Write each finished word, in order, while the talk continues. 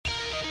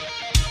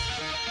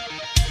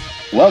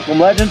Welcome,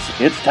 legends.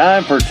 It's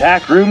time for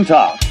Tack Room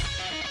Talk.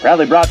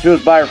 Proudly brought to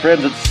us by our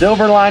friends at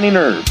Silver Lining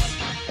Herbs.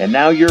 And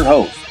now your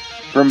host,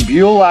 from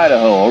Buell,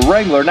 Idaho, a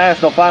Wrangler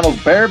National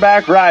Finals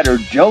bareback rider,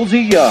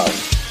 Josi Young.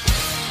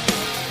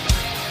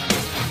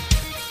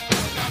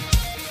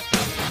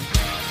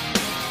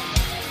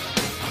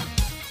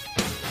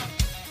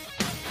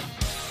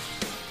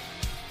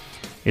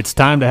 It's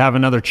time to have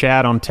another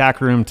chat on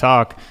Tack Room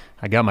Talk.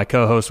 I got my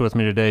co-host with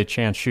me today,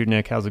 Chance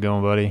Shutnick. How's it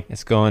going, buddy?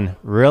 It's going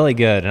really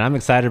good, and I'm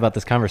excited about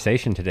this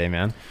conversation today,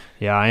 man.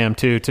 Yeah, I am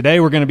too.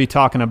 Today we're going to be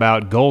talking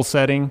about goal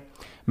setting,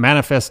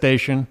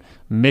 manifestation,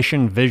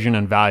 mission, vision,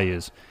 and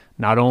values,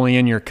 not only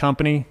in your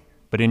company,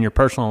 but in your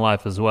personal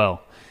life as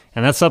well.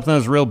 And that's something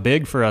that's real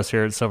big for us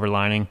here at Silver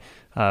Lining.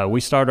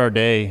 We start our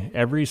day,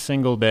 every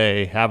single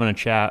day, having a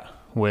chat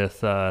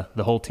with the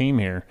whole team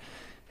here.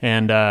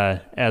 And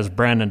as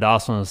Brandon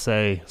Dawson would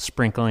say,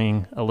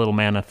 sprinkling a little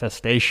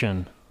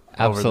manifestation.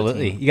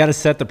 Absolutely. You got to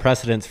set the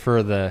precedence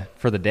for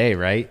the day,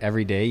 right?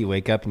 Every day you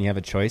wake up and you have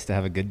a choice to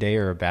have a good day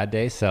or a bad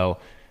day. So,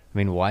 I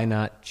mean, why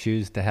not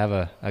choose to have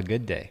a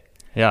good day?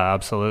 Yeah,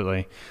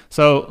 absolutely.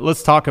 So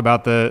let's talk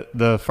about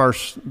the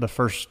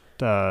first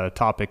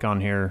topic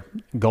on here,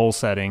 goal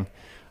setting.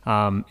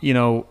 I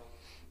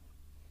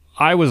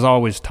was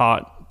always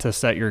taught to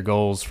set your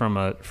goals from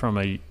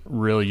a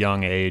real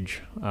young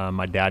age.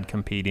 My dad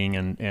competing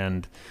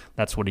and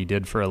that's what he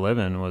did for a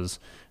living was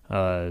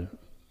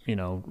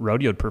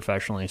rodeoed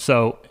professionally.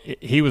 So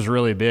he was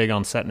really big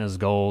on setting his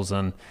goals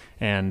and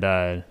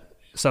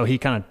so he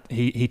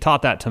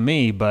taught that to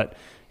me, but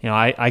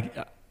I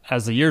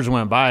as the years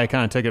went by, I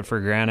kind of took it for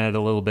granted a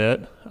little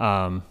bit.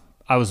 I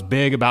was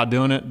big about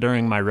doing it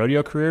during my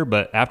rodeo career,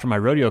 but after my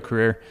rodeo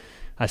career,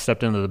 I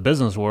stepped into the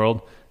business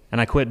world and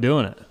I quit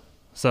doing it.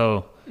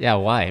 So yeah,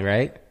 why,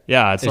 right?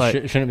 Yeah, it's like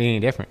shouldn't be any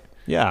different.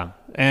 Yeah,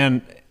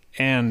 and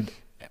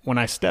when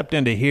I stepped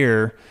into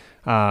here,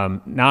 now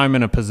I'm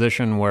in a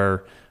position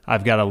where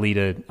I've got to lead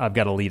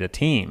a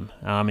team.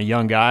 I'm a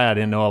young guy. I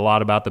didn't know a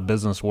lot about the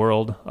business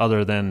world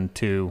other than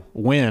to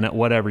win at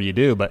whatever you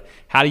do. But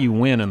how do you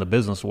win in the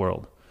business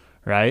world,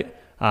 right?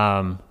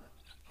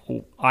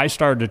 I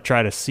started to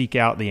try to seek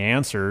out the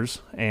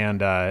answers,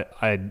 and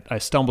I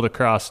stumbled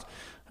across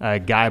a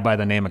guy by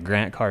the name of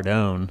Grant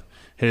Cardone,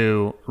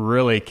 who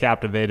really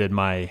captivated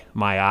my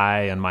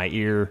eye and my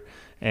ear.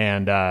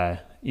 And,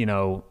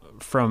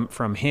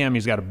 from him,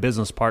 he's got a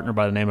business partner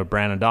by the name of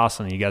Brandon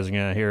Dawson. You guys are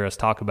going to hear us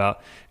talk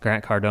about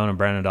Grant Cardone and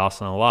Brandon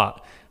Dawson a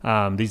lot.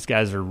 These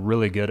guys are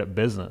really good at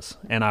business,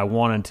 and I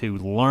wanted to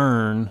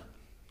learn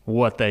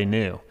what they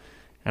knew.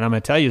 And I'm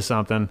going to tell you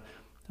something,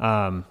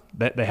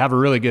 they have a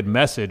really good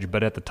message,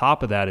 but at the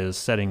top of that is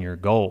setting your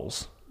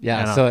goals.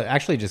 Yeah, so it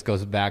actually just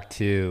goes back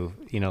to,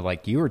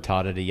 like you were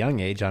taught at a young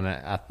age on an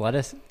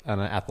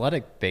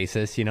athletic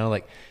basis,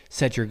 like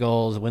set your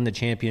goals, win the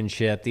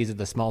championship. These are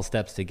the small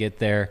steps to get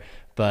there.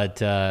 But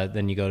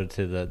then you go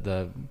to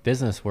the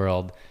business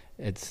world,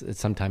 it's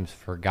sometimes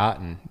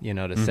forgotten,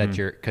 to set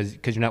your, because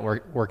you're not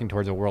working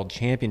towards a world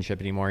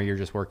championship anymore. You're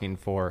just working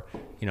for,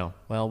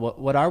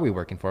 what are we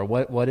working for?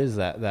 What is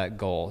that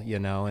goal,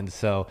 And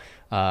so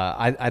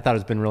I thought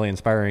it's been really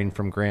inspiring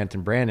from Grant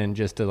and Brandon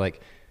just to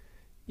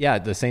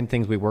the same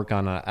things we work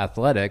on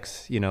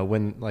athletics,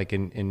 when like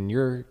in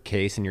your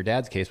case, in your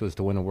dad's case, was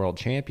to win a world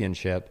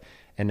championship.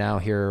 And now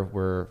here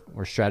we're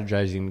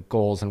strategizing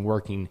goals and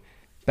working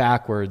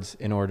backwards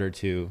in order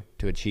to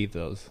achieve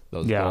those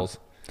goals.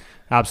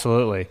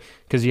 Absolutely.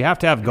 Because you have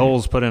to have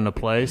goals put into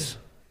place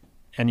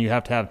and you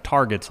have to have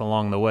targets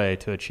along the way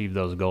to achieve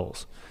those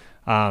goals.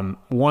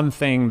 One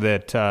thing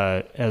that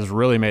has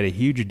really made a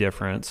huge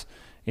difference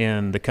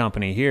in the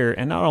company here,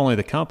 and not only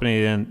the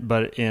company,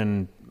 but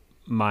in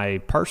my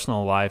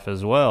personal life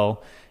as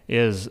well,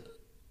 is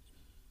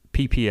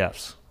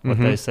PPFs. What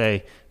they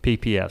say,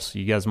 PPFs.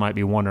 You guys might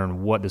be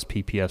wondering, what does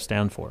PPF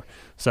stand for?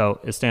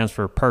 So it stands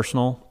for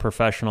personal,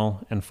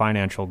 professional, and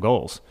financial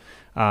goals.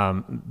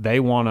 They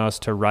want us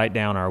to write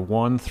down our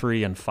 1,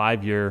 3, and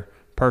 5 year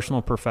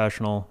personal,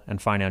 professional,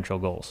 and financial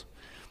goals.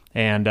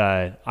 And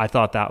I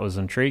thought that was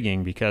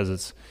intriguing because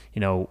it's,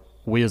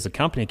 we as a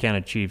company can't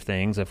achieve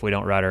things if we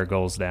don't write our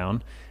goals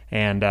down,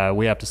 and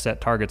we have to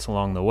set targets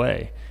along the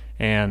way.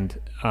 And,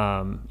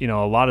 a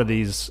lot of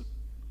these,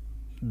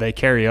 they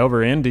carry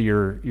over into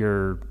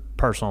your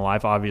personal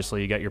life.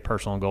 Obviously, you got your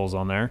personal goals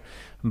on there.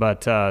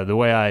 But the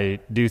way I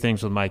do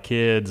things with my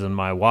kids and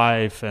my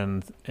wife,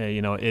 and,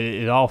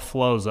 it all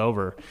flows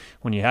over.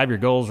 When you have your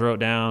goals wrote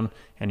down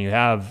and you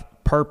have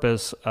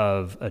purpose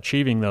of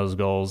achieving those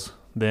goals,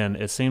 then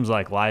it seems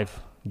like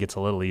life gets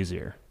a little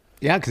easier.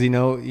 Yeah, because you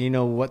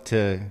know what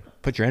to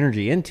put your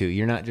energy into.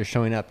 You're not just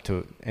showing up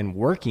and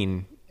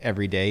working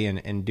every day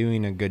and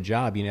doing a good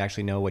job. You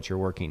actually know what you're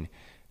working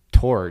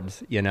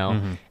towards,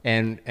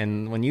 and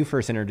when you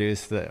first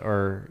introduced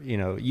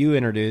you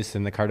introduced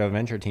and the Cardo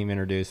Venture team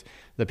introduced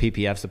the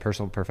PPFs, the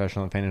personal,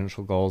 professional, and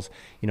financial goals,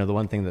 the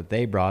one thing that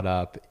they brought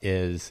up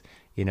is,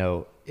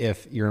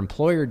 if your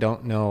employer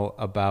don't know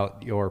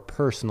about your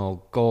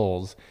personal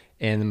goals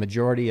and the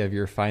majority of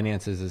your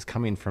finances is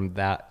coming from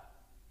that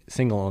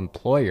single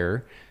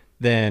employer,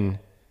 then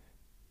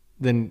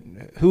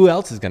then who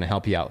else is going to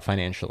help you out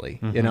financially?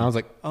 You know, I was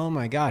like, oh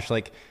my gosh,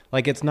 like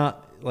it's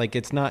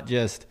not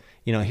just,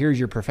 you know, here's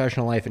your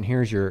professional life and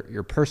here's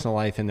your personal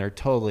life, and they're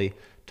totally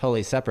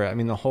separate. I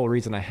mean, the whole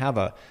reason I have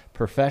a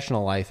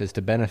professional life is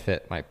to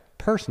benefit my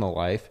personal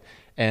life.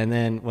 And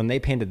then when they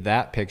painted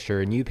that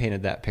picture and you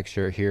painted that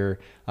picture here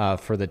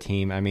for the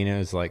team, I mean, it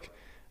was like,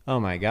 oh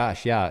my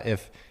gosh, yeah.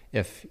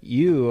 If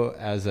you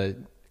as a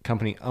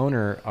company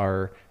owner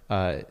are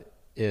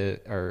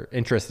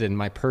interested in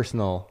my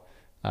personal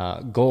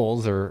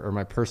goals or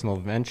my personal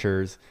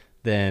ventures,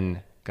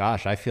 then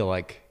gosh, I feel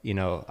like, you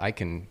know, I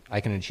can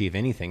achieve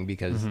anything,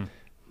 because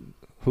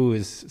who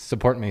is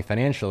supporting me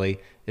financially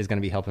is going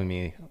to be helping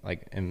me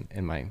like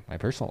in my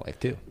personal life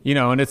too. You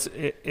know, and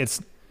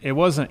it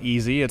wasn't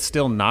easy. It's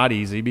still not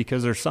easy,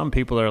 because there's some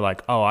people that are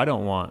like, oh, I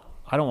don't want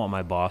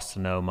my boss to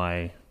know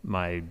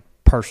my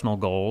personal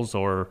goals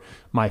or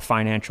my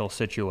financial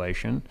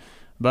situation.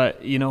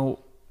 But, you know,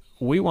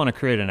 we want to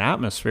create an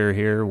atmosphere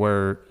here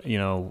where, you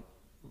know,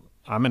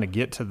 I'm going to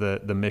get to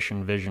the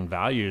mission, vision,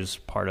 values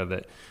part of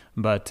it.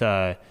 But,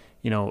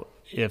 you know,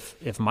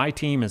 if my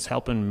team is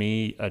helping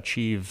me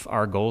achieve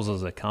our goals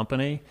as a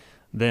company,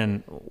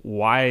 then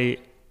why,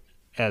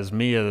 as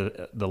me,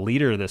 the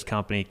leader of this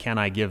company, can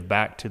I give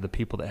back to the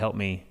people that helped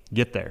me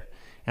get there?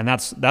 And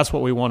that's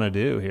what we want to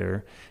do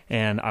here.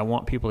 And I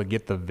want people to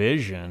get the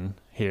vision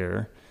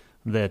here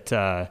that,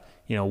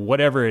 you know,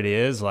 whatever it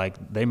is, like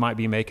they might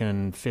be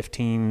making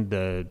 $15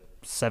 to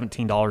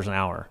 $17 an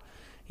hour.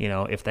 You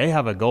know, if they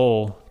have a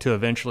goal to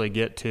eventually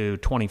get to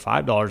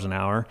 $25 an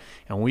hour,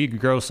 and we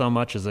grow so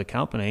much as a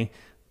company,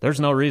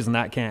 there's no reason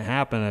that can't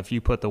happen if you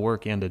put the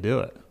work in to do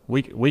it.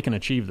 We can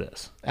achieve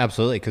this.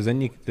 Absolutely, because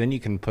then you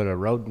can put a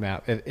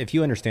roadmap. If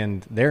you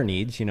understand their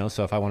needs, you know,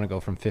 so if I want to go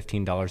from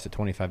 $15 to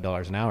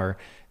 $25 an hour,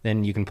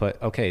 then you can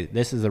put, okay,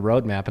 this is a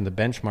roadmap and the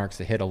benchmarks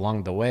to hit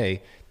along the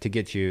way to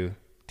get you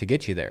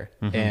there.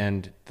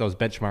 And those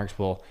benchmarks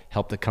will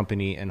help the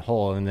company in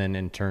whole, and then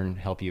in turn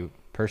help you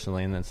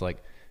personally. And then it's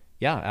like,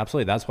 yeah,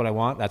 absolutely. That's what I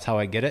want. That's how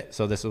I get it.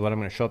 So this is what I'm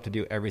going to show up to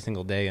do every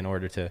single day in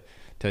order to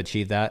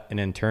achieve that. And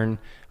in turn,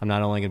 I'm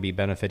not only going to be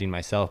benefiting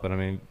myself, but I'm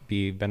going to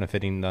be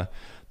benefiting the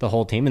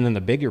whole team. And then the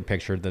bigger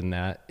picture than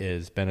that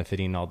is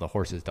benefiting all the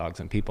horses,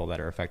 dogs, and people that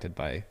are affected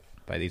by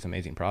these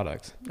amazing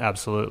products.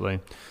 Absolutely.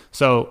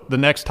 So the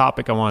next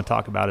topic I want to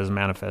talk about is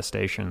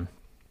manifestation.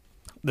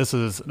 This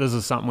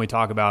is something we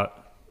talk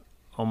about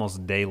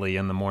almost daily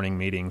in the morning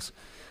meetings,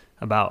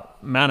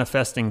 about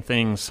manifesting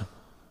things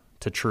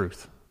to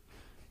truth.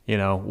 You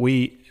know,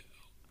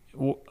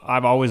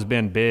 I've always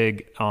been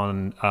big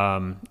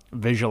on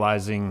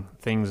visualizing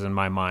things in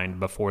my mind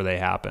before they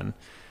happen.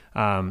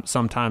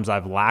 Sometimes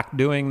I've lacked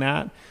doing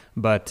that,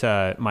 but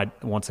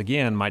once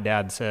again, my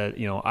dad said,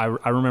 you know,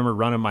 I remember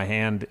running my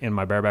hand in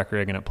my bareback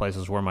rigging at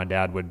places where my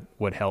dad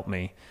would help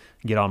me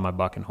get on my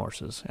bucking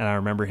horses. And I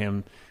remember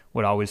him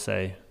would always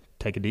say,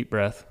 take a deep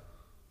breath,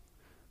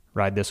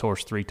 ride this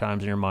horse 3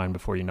 times in your mind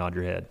before you nod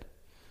your head.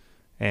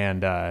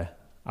 And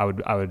I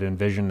would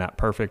envision that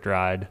perfect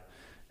ride,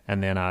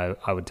 and then I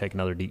would take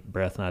another deep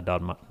breath and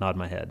I'd nod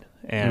my head.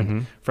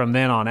 And from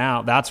then on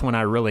out, that's when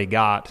I really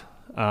got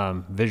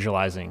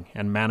visualizing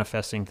and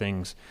manifesting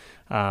things.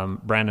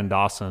 Brandon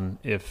Dawson,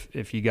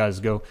 if you guys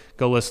go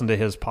listen to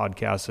his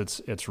podcast,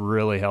 it's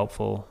really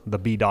helpful. The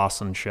B.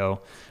 Dawson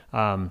Show,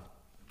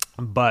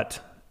 but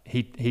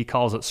he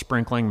calls it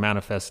sprinkling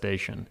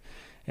manifestation.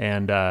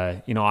 And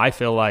you know, I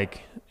feel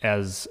like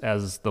as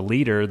the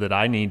leader that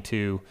I need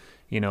to,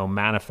 you know,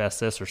 manifest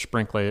this or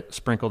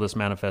sprinkle this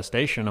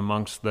manifestation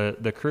amongst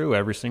the crew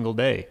every single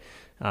day.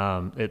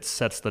 It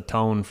sets the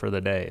tone for the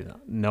day,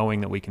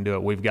 knowing that we can do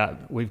it. We've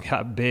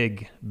got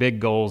big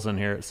goals in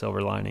here at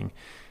Silver Lining.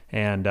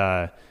 And,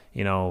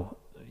 you know,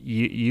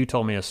 you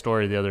told me a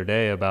story the other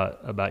day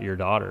about your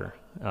daughter,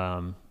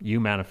 you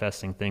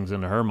manifesting things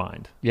into her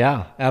mind.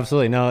 Yeah,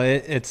 absolutely. No,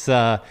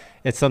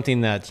 it's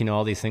something that, you know,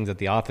 all these things at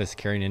the office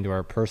carrying into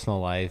our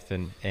personal life.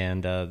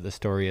 And the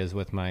story is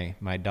with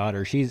my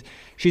daughter. She's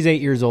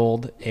 8 years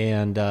old,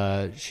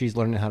 and she's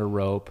learning how to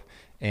rope.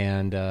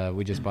 And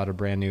we just bought a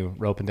brand new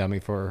rope and dummy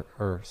for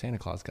her, or Santa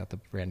Claus got the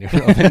brand new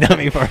rope and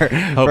dummy for her.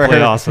 Hopefully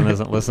Austin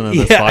isn't listening to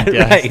this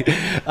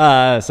podcast.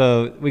 Right.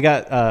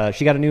 So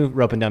she got a new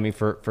rope and dummy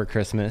for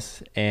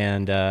Christmas.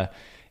 And,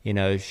 you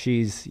know,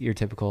 she's your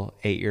typical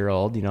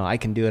 8-year-old, you know, I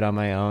can do it on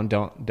my own.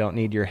 Don't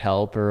need your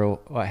help or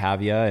what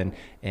have you.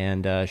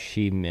 And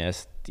she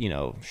missed, you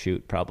know,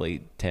 shoot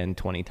probably 10,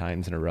 20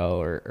 times in a row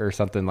or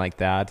something like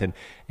that.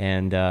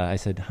 And I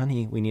said,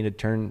 honey, we need to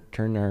turn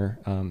our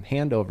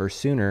hand over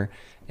sooner,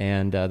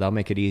 and that'll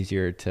make it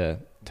easier to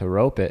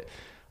rope it.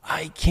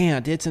 I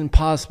can't, it's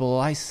impossible.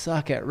 I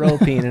suck at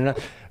roping and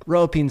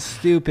roping's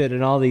stupid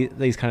and all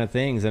these kind of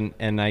things.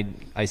 And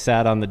I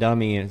sat on the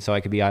dummy and so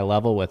I could be eye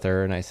level with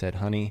her. And I said,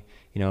 honey,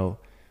 you know,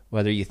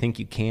 whether you think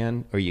you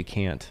can or you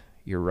can't,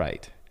 you're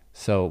right.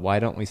 So why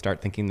don't we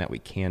start thinking that we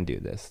can do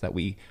this, that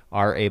we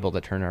are able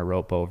to turn our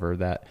rope over,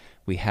 that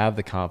we have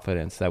the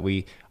confidence, that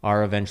we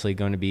are eventually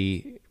going to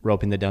be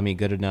roping the dummy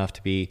good enough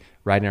to be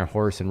riding our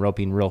horse and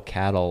roping real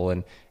cattle.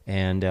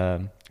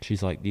 And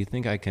she's like, do you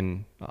think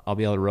I'll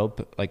be able to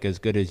rope like as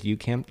good as you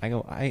can? I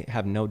go, I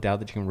have no doubt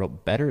that you can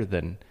rope better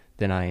than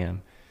I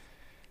am.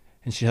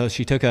 And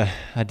she took a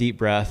deep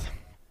breath,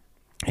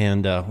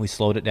 and we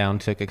slowed it down,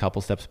 took a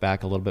couple steps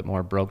back, a little bit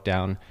more, broke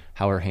down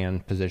how her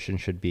hand position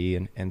should be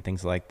and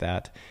things like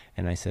that.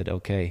 And I said,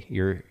 okay,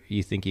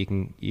 you think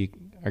you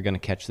are going to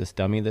catch this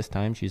dummy this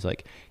time? She's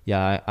like,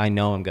 yeah, I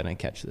know I'm going to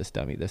catch this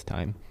dummy this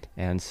time.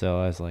 And so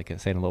I was like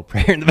saying a little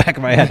prayer in the back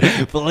of my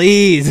head,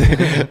 please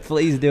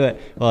do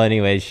it. Well,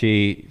 anyway,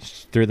 she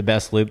threw the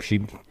best loop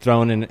she'd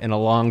thrown in a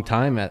long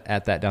time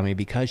at that dummy,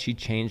 because she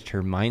changed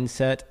her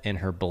mindset and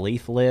her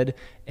belief lid.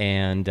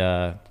 And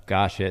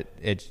gosh,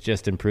 it's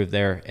just improved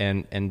there.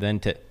 And then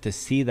to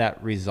see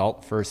that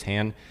result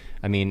firsthand,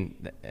 I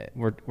mean,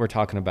 we're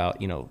talking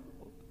about,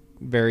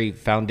 very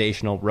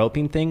foundational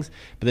roping things,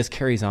 but this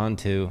carries on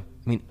to,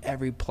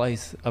 every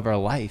place of our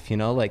life,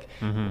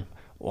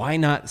 why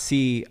not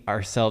see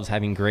ourselves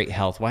having great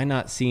health? Why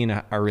not seeing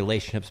our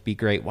relationships be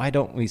great? Why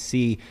don't we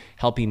see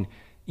helping,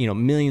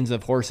 millions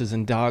of horses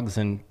and dogs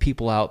and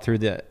people out through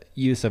the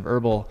use of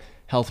herbal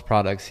health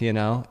products,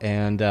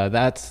 and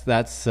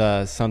that's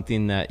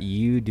something that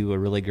you do a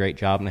really great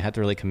job, and I have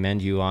to really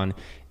commend you on,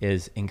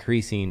 is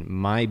increasing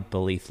my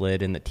belief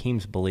lid and the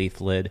team's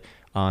belief lid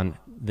on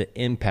the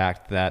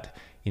impact that,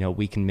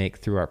 we can make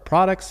through our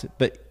products,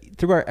 but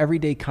through our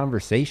everyday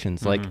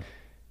conversations. Like,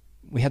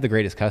 we have the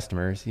greatest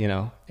customers,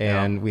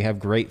 and we have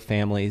great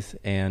families,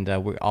 and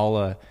we're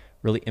all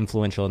really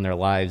influential in their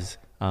lives.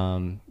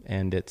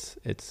 And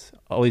it's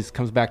always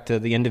comes back to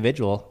the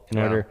individual in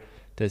order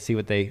to see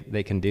what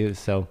they can do.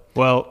 So,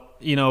 well,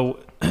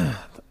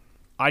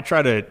 I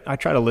try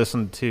to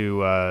listen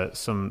to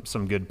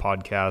some good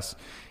podcasts,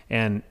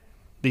 and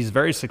these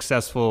very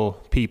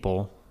successful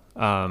people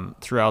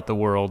throughout the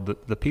world,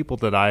 the people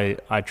that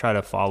I try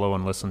to follow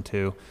and listen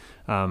to,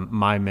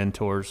 my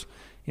mentors,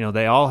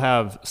 they all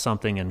have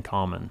something in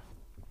common.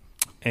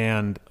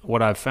 And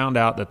what I've found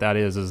out that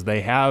is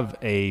they have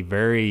a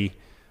very,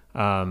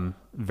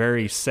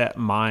 very set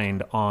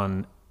mind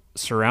on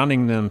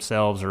surrounding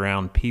themselves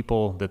around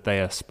people that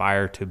they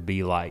aspire to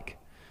be like.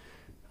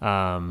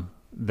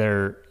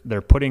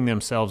 They're putting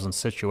themselves in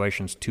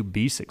situations to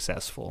be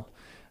successful.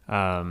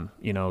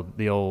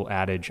 The old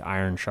adage,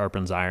 iron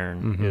sharpens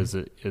iron,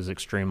 is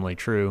extremely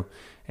true.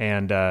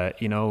 And,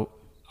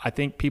 I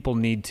think people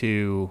need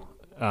to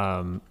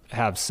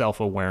have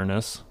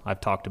self-awareness.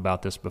 I've talked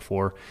about this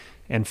before,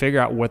 and figure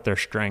out what their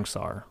strengths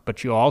are.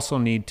 But you also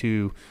need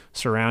to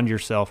surround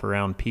yourself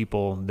around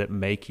people that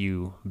make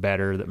you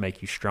better, that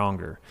make you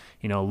stronger.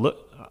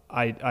 Look,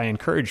 I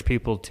encourage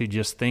people to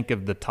just think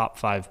of the top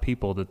 5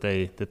 people that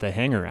they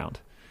hang around.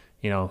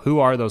 Who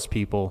are those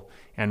people,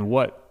 and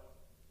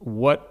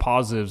what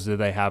positives do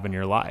they have in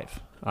your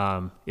life?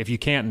 If you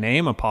can't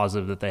name a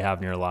positive that they have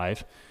in your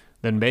life,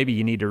 then maybe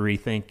you need to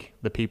rethink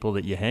the people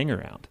that you hang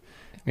around.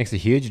 Makes a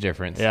huge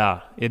difference. Yeah,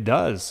 it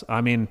does.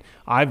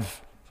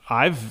 I've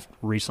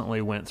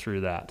recently went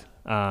through that.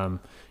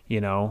 I'm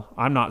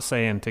not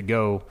saying to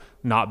go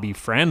not be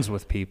friends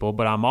with people,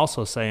 but I'm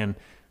also saying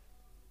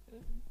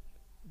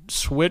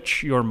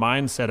switch your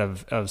mindset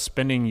of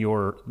spending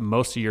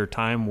most of your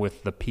time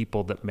with the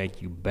people that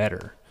make you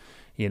better.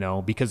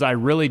 Because I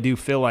really do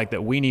feel like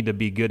that we need to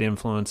be good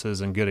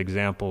influences and good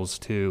examples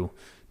to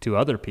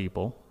other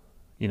people.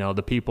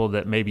 The people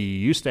that maybe you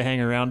used to hang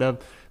around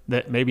of,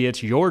 that maybe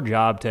it's your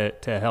job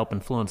to help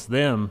influence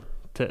them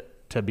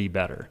to be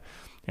better.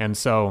 And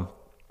so,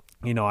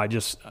 I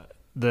just,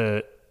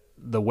 the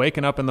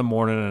waking up in the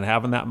morning and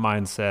having that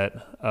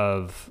mindset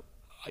of,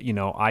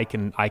 I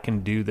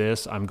can do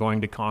this, I'm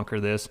going to conquer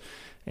this,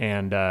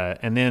 and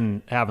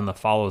then having the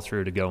follow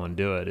through to go and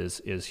do it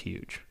is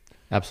huge.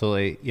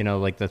 Absolutely.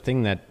 Like the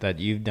thing that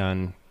you've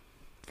done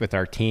with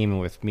our team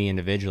and with me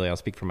individually, I'll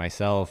speak for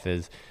myself,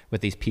 is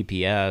with these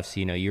PPFs,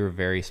 you were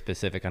very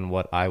specific on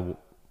what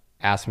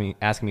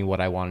asking me what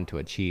I wanted to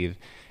achieve.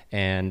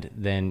 And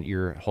then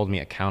you're holding me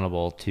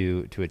accountable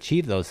to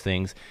achieve those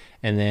things.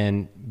 And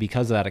then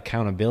because of that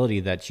accountability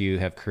that you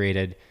have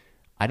created,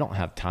 I don't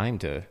have time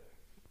to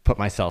put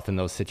myself in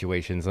those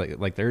situations.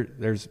 Like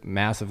there's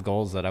massive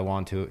goals that I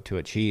want to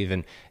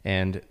achieve,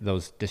 and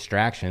those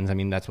distractions,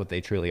 that's what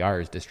they truly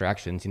are, is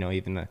distractions.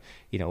 Even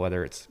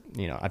whether it's,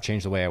 I've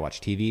changed the way I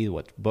watch TV,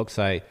 what books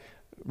I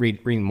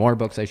reading more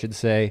books, I should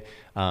say,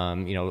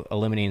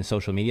 eliminating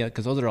social media,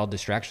 because those are all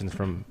distractions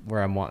from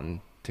where I'm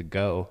wanting to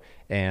go.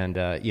 And,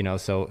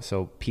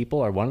 so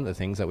people are one of the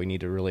things that we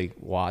need to really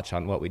watch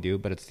on what we do,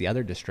 but it's the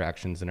other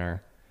distractions in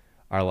our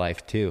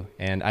life too.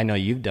 And I know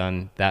you've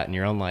done that in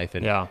your own life,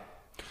 and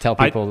tell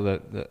people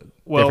the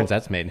difference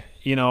that's made.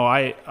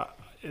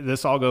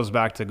 This all goes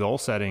back to goal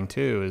setting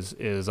too,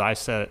 is I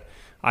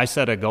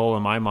set a goal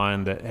in my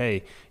mind that,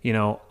 hey,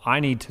 I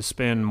need to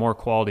spend more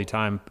quality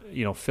time,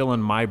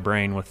 filling my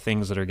brain with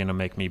things that are going to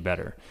make me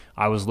better.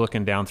 I was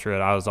looking down through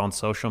it. I was on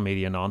social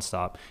media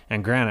nonstop.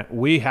 And granted,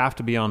 we have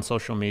to be on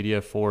social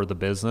media for the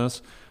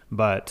business,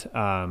 but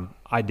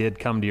I did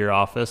come to your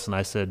office and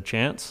I said,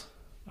 Chance,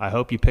 I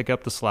hope you pick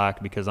up the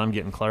slack, because I'm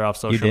getting clear off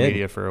social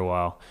media for a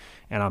while.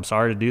 and I'm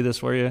sorry to do this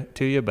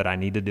to you, but I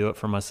need to do it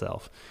for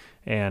myself.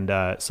 And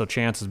so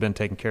Chance has been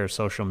taking care of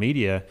social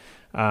media,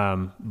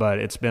 but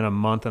it's been a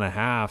month and a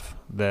half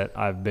that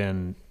I've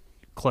been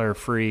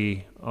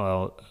Claire-free.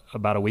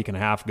 About a week and a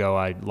half ago,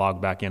 I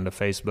logged back into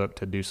Facebook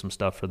to do some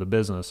stuff for the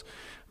business.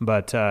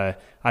 But I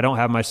don't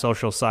have my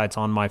social sites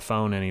on my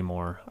phone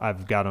anymore.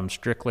 I've got them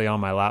strictly on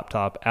my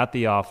laptop at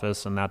the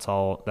office, and that's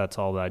all that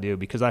I do,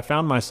 because I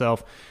found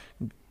myself,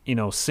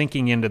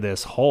 sinking into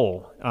this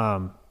hole.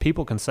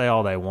 People can say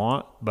all they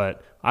want,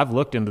 but I've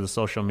looked into the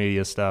social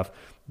media stuff.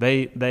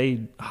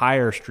 They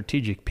hire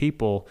strategic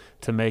people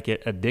to make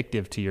it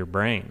addictive to your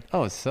brain.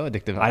 Oh, it's so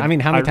addictive. I mean,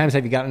 how many times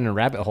have you gotten in a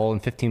rabbit hole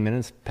and 15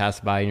 minutes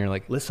passed by and you're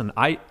like, listen,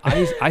 I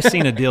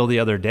seen a deal the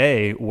other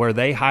day where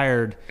they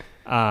hired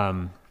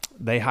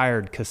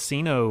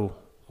casino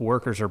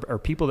workers or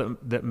people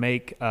that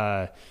make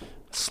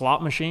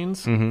slot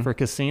machines for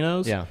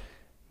casinos. Yeah.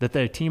 That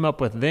they team up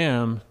with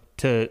them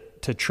to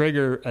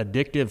trigger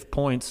addictive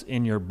points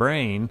in your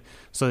brain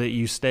so that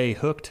you stay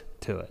hooked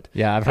to it.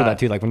 Yeah, I've heard that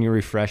too. Like when you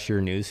refresh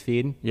your news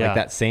feed, yeah. like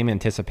that same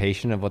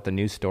anticipation of what the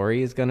news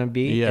story is going to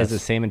be Yes. is the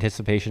same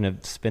anticipation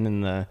of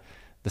spinning the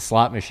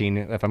slot machine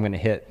if I'm going to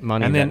hit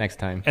money that next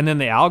time. And then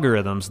the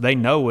algorithms, they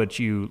know what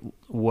you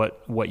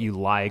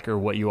like or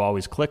what you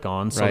always click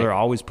on, so Right. they're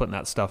always putting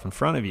that stuff in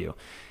front of you.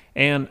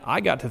 And I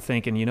got to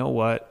thinking, you know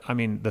what? I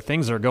mean, the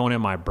things that are going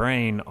in my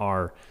brain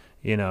are,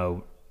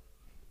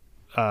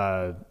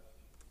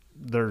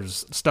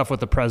 there's stuff with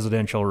the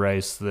presidential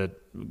race that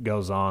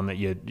goes on that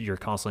you're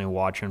constantly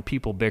watching,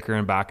 people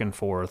bickering back and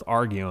forth,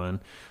 arguing.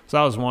 So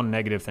that was one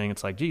negative thing.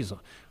 It's like, geez,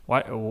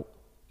 why?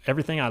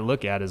 Everything I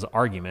look at is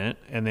argument,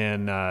 and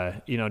then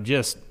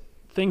just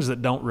things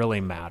that don't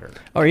really matter.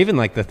 Or even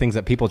like the things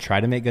that people try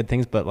to make good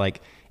things, but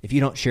like if you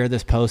don't share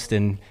this post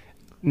in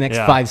next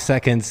 5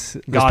 seconds,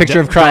 this picture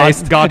of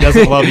Christ, God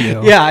doesn't love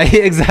you. Yeah,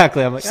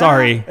 exactly. I'm like,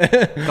 sorry,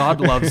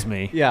 God loves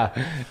me.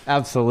 Yeah,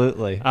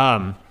 absolutely.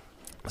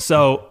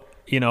 So,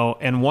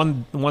 and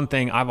one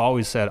thing I've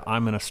always said,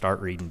 I'm going to start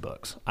reading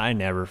books. I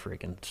never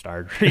freaking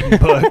started reading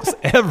books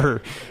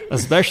ever,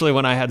 especially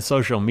when I had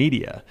social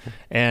media.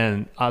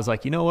 And I was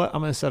like, you know what?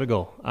 I'm going to set a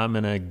goal. I'm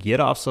going to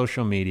get off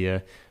social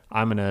media.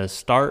 I'm going to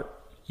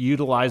start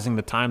utilizing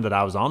the time that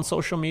I was on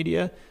social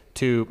media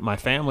to my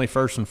family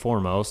first and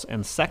foremost.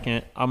 And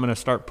second, I'm going to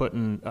start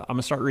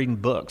reading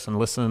books and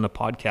listening to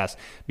podcasts,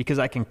 because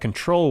I can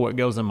control what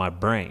goes in my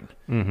brain.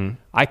 Mm-hmm.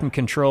 I can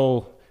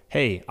control,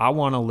 hey, I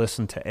want to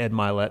listen to Ed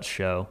Milet's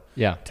show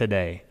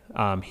today.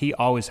 He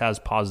always has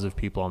positive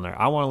people on there.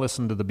 I want to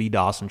listen to the B.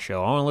 Dawson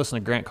show. I want to listen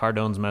to Grant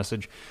Cardone's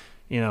message.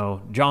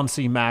 John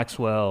C.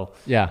 Maxwell,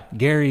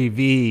 Gary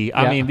V.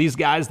 Yeah. I mean, these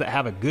guys that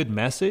have a good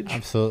message.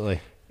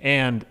 Absolutely.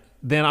 And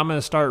then I'm going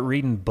to start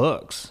reading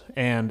books,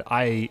 and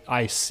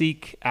I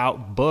seek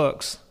out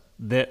books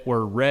that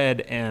were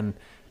read and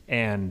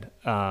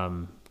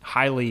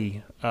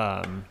highly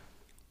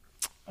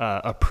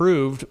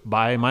approved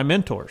by my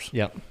mentors.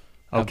 Yep.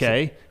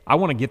 Okay. Absolutely. I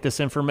want to get this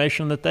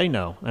information that they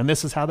know, and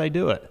this is how they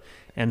do it.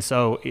 And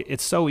so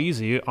it's so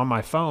easy on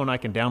my phone. I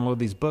can download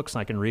these books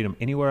and I can read them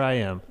anywhere I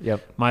am.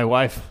 Yep. My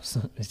wife,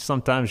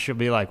 sometimes she'll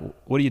be like,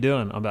 "What are you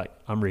doing?" I'm like,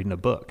 "I'm reading a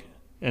book."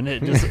 And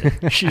it just,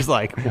 she's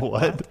like,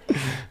 "What?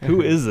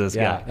 Who is this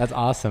guy?" Yeah, that's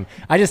awesome.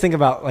 I just think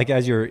about, like,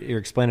 as you're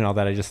explaining all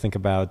that, I just think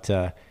about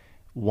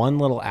one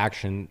little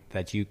action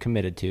that you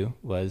committed to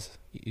was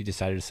you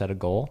decided to set a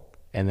goal,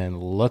 and then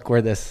look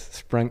where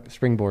this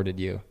springboarded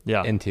you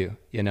into,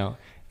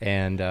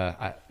 and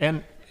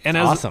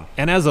awesome.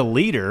 And as a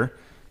leader,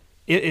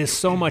 it is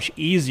so much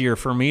easier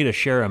for me to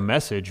share a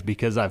message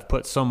because I've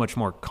put so much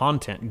more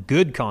content,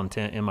 good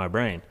content, in my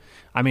brain.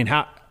 I mean,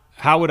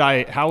 how would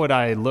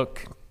I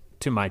look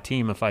to my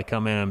team if I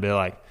come in and be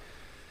like,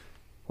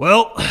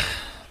 "Well,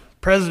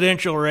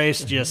 presidential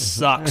race just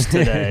sucks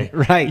today."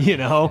 Right.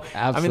 Absolutely.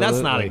 I mean, that's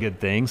not a good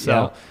thing.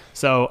 So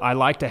I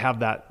like to have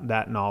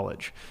that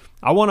knowledge.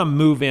 I want to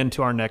move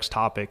into our next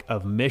topic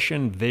of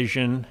mission,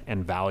 vision,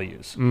 and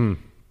values.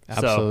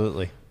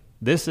 Absolutely. So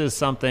this is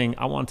something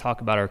I want to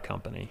talk about our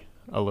company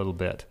a little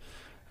bit.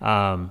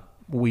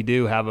 We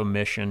do have a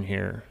mission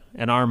here,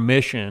 and our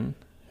mission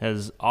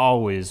has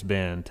always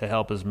been to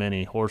help as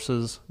many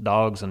horses,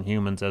 dogs, and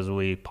humans as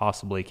we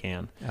possibly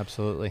can.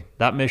 Absolutely.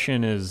 That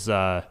mission is,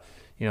 when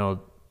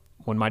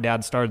my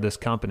dad started this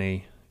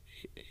company,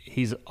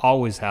 he's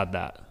always had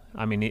that.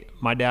 I mean,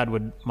 my dad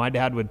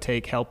would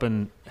take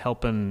helping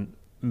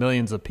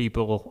millions of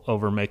people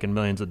over making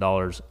millions of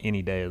dollars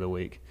any day of the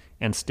week,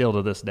 and still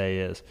to this day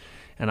is.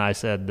 And I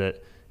said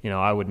that,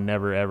 I would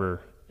never,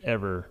 ever,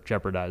 ever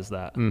jeopardize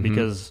that,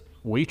 because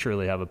we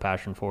truly have a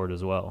passion for it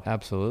as well.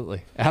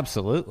 Absolutely.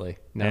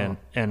 No.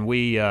 And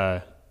we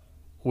have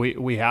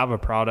a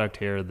product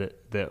here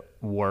that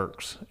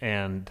works.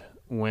 And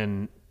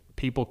when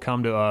people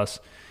come to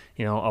us,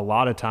 a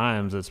lot of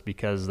times it's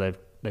because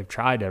they've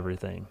tried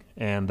everything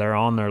and they're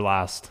on their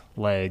last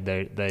leg.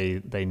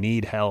 They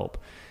need help.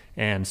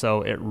 And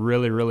so it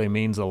really, really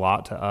means a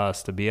lot to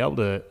us to be able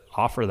to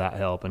offer that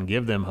help and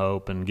give them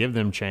hope and give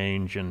them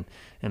change and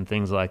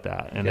things like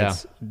that. And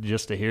it's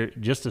just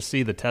to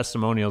see the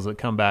testimonials that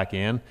come back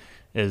in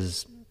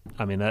is,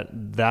 I mean,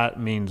 that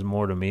means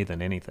more to me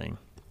than anything.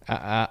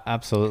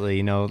 Absolutely.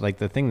 You know, like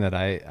the thing that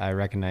I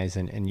recognize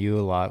in you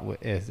a lot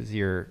is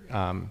your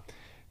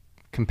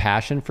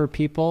compassion for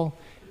people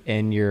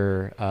and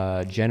your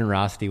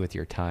generosity with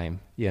your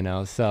time, you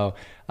know? So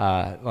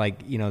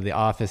like, you know, the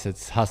office,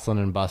 it's hustling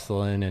and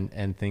bustling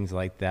and things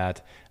like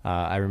that.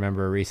 I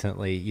remember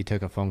recently you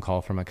took a phone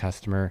call from a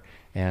customer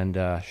and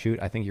I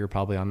think you were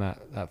probably on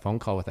that phone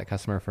call with that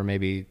customer for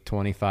maybe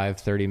 25,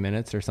 30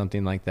 minutes or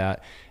something like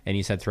that. And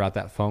you said throughout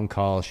that phone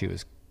call, she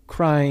was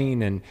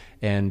crying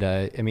and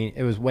I mean,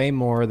 it was way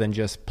more than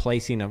just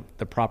placing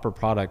the proper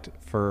product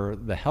for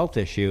the health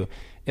issue.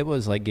 It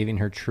was like giving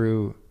her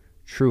true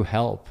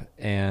help.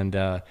 And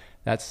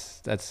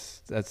that's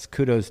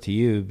kudos to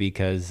you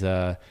because,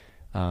 you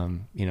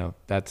know,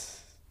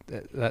 that's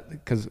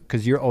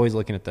because you're always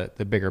looking at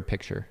the bigger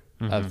picture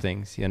of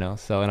things, you know?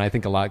 So, and I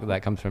think a lot of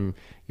that comes from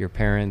your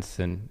parents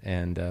and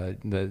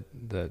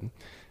the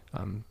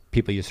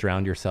people you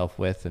surround yourself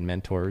with and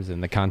mentors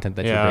and the content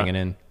that you're bringing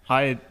in.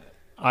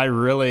 I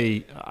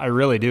really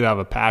do have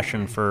a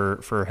passion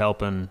for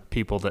helping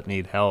people that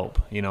need help,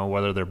 you know,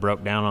 whether they're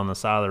broke down on the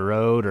side of the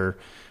road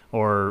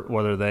or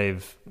whether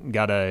they've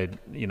got a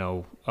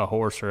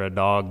horse or a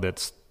dog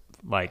that's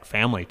like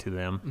family to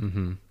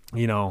them.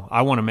 You know,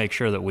 I want to make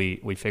sure that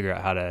we figure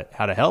out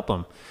how to help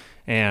them.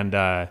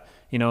 And,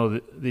 you know,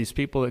 these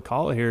people that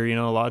call here, you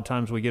know, a lot of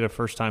times we get a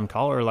first time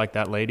caller like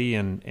that lady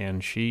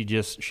and she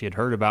had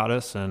heard about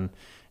us and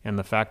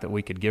the fact that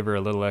we could give her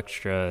a little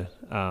extra,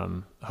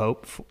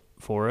 hope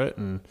for it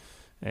and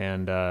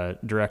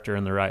direct her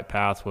in the right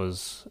path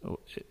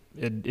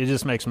it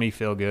just makes me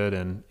feel good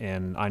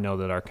and I know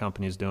that our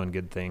company's doing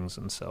good things,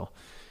 and so,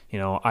 you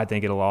know, I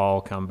think it'll all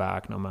come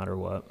back no matter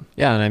what.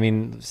 Yeah, and I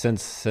mean,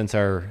 since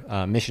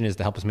our mission is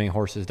to help as many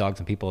horses, dogs,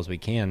 and people as we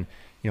can,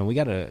 you know, we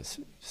got to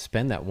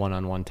spend that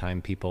one-on-one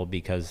time, people,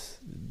 because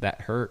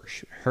that her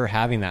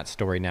having that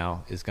story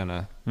now is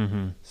gonna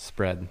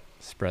spread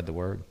the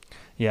word.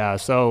 Yeah.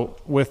 So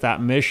with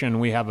that mission,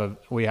 we have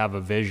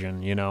a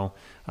vision. You know,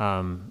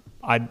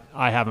 I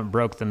haven't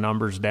broke the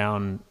numbers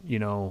down, you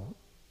know,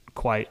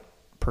 quite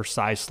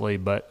precisely,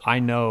 but I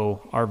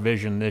know our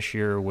vision this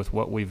year with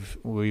what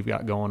we've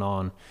got going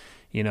on,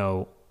 you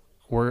know,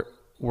 we're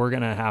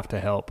going to have to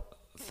help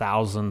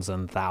thousands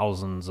and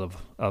thousands of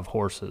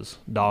horses,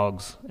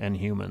 dogs, and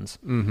humans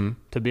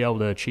to be able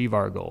to achieve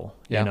our goal.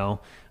 You know,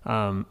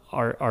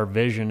 our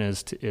vision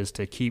is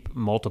to keep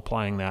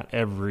multiplying that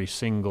every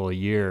single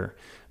year,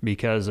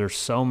 because there's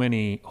so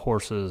many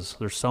horses,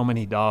 there's so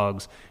many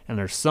dogs, and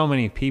there's so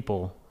many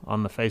people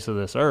on the face of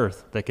this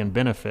earth that can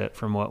benefit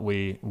from what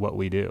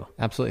we do.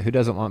 Absolutely. Who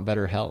doesn't want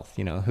better health?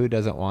 You know, who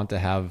doesn't want to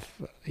have,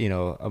 you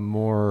know, a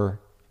more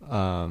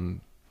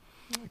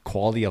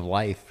quality of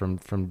life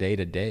from day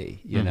to day,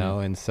 you know?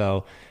 And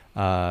so,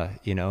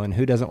 you know, and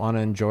who doesn't want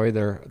to enjoy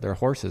their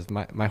horses?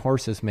 My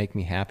horses make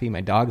me happy.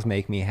 My dogs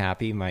make me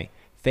happy. My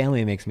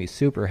family makes me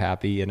super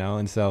happy, you know?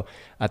 And so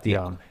at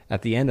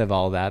the end of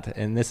all that,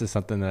 and this is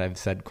something that I've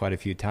said quite a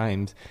few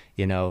times,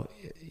 you know,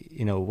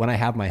 when I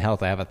have my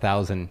health, I have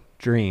 1,000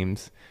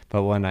 dreams,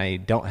 but when I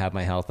don't have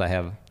my health, I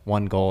have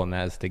one goal, and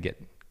that is to get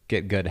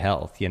good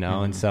health, you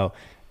know? And so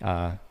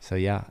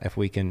yeah, if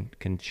we can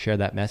share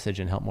that message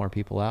and help more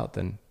people out,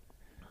 then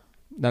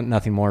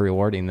nothing more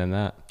rewarding than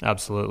that.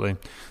 Absolutely.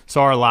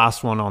 So our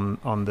last one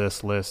on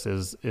this list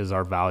is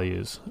our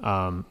values.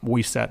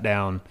 We sat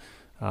down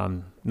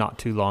not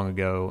too long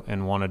ago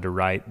and wanted to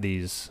write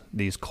these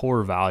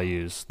core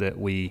values that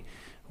we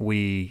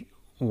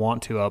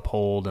want to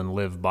uphold and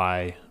live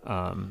by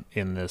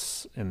in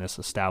this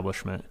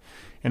establishment.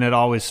 And it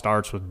always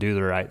starts with do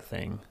the right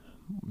thing.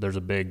 There's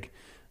a big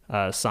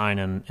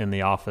sign in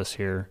the office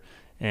here,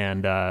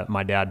 and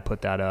my dad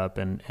put that up,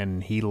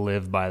 and he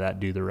lived by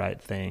that do the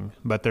right thing.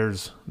 But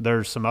there's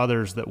some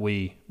others that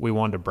we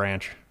wanted to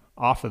branch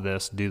off of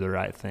this do the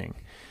right thing.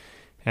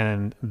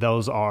 And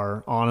those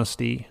are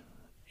honesty,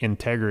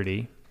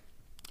 integrity,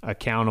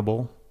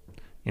 accountable,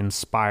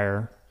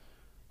 inspire,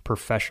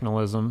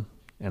 professionalism,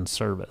 and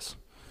service.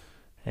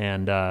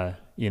 And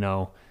you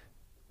know,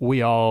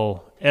 we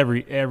all,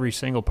 every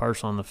single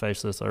person on the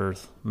face of this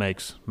earth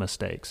makes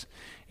mistakes.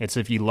 It's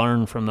if you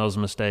learn from those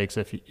mistakes,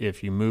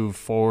 if you move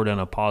forward in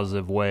a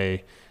positive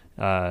way,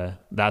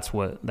 that's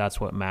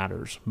what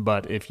matters.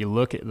 But if you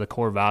look at the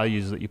core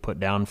values that you put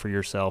down for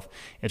yourself,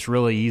 it's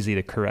really easy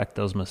to correct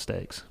those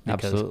mistakes.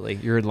 Absolutely.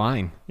 You're in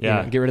line. Yeah.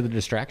 You know, get rid of the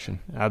distraction.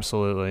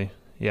 Absolutely.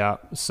 Yeah.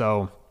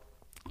 So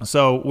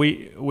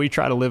we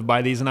try to live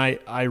by these, and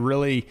I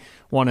really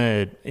want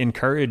to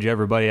encourage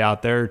everybody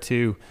out there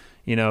to,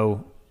 you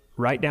know,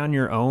 write down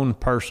your own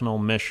personal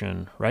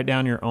mission, write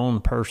down your own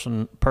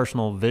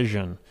personal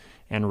vision,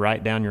 and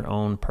write down your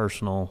own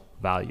personal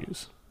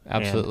values.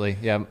 Absolutely.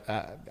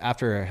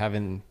 After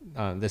having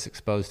this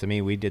exposed to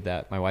me, we did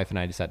that. My wife and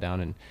I just sat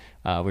down and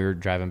We were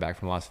driving back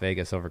from Las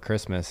Vegas over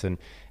Christmas,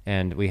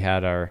 and we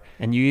had our...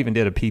 And you even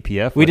did a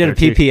PPF. We did a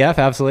PPF,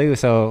 absolutely.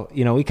 So,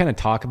 we kind of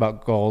talk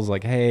about goals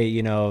like, hey,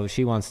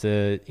 she wants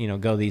to,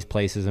 go these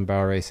places in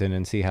barrel racing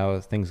and see how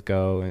things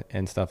go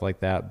and stuff like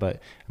that.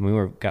 But we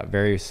got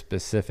very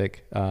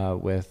specific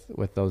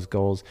with those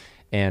goals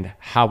and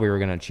how we were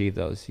going to achieve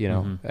those,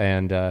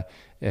 and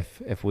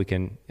if we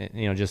can,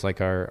 just like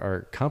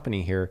our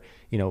company here,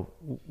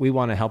 we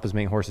want to help as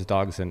many horses,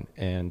 dogs,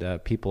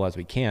 and people as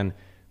we can,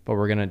 but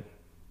we're going to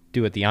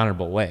do it the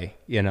honorable way,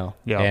 and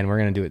we're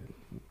going to do it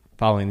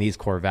following these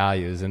core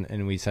values.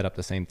 And we set up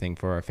the same thing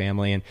for our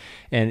family. And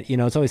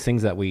it's always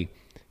things that we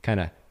kind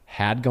of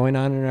had going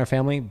on in our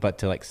family, but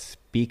to like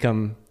speak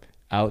them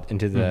out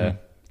into the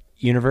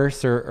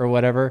universe or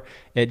whatever,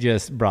 it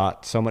just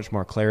brought so much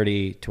more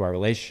clarity to our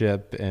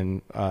relationship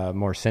and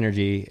more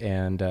synergy.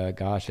 And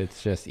gosh,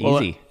 it's just easy.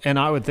 Well, and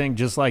I would think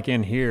just like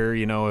in here,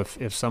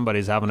 if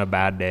somebody's having a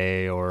bad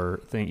day or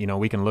think,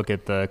 we can look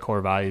at the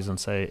core values and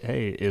say,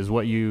 hey,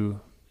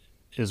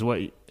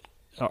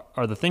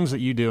 are the things that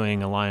you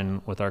doing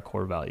align with our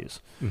core values?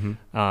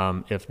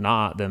 If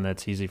not, then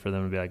that's easy for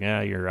them to be like,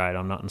 yeah, you're right,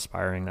 I'm not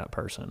inspiring that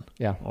person.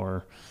 Yeah.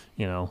 Or,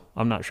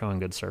 I'm not showing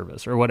good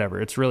service or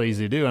whatever. It's really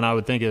easy to do. And I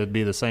would think it would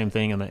be the same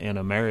thing in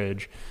a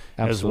marriage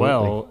as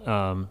well,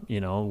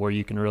 where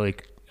you can really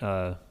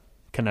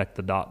connect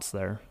the dots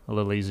there a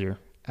little easier.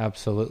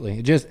 Absolutely.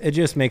 It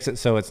just makes it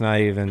so it's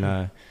not even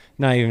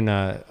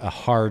a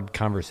hard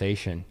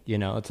conversation.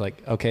 It's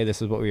like, okay,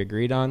 this is what we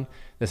agreed on.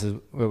 This is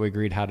what we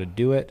agreed how to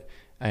do it.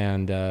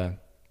 And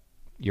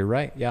you're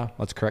right. Yeah.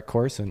 Let's correct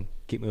course and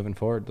keep moving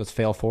forward. Let's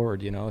fail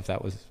forward, if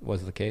that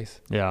was the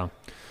case. Yeah.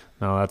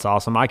 No, that's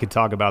awesome. I could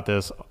talk about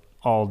this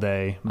all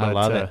day. But, I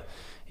love it.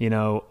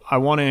 I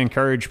want to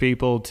encourage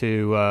people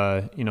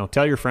to,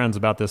 tell your friends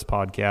about this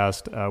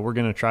podcast. We're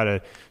going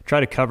to try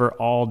to cover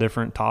all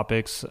different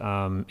topics,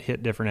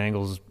 hit different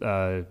angles,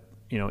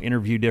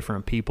 interview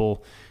different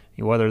people,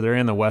 whether they're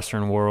in the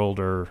Western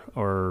world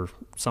or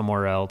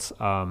somewhere else.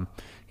 Go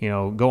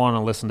on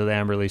and listen to the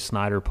Amberly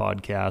Snyder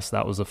podcast.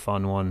 That was a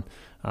fun one.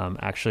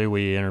 Actually,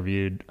 we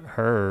interviewed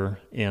her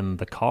in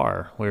the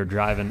car. We were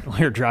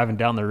driving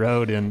down the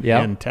road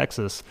in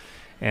Texas.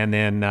 And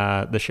then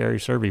the Sherry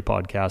Serby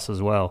podcast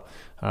as well.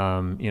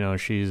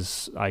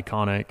 She's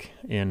iconic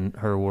in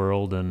her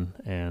world,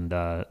 and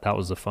that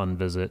was a fun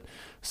visit.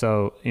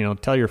 So,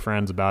 tell your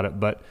friends about it.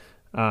 But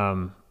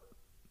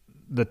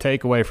the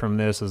takeaway from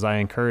this is I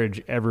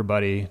encourage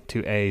everybody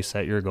to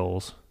set your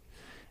goals.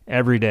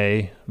 Every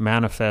day,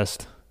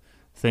 manifest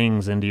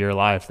things into your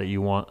life that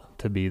you want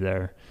to be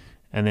there.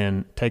 And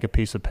then take a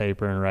piece of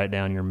paper and write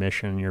down your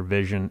mission, your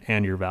vision,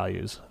 and your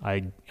values.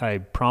 I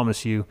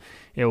promise you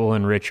it will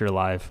enrich your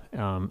life.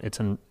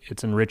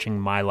 It's enriching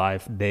my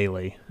life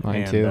daily.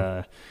 Mine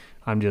too.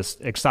 I'm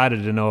just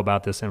excited to know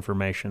about this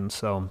information.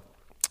 So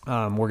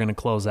we're going to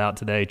close out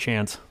today.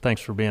 Chance, thanks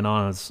for being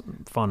on. It's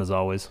fun as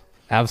always.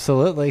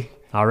 Absolutely.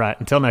 All right.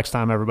 Until next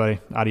time, everybody.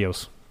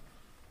 Adios.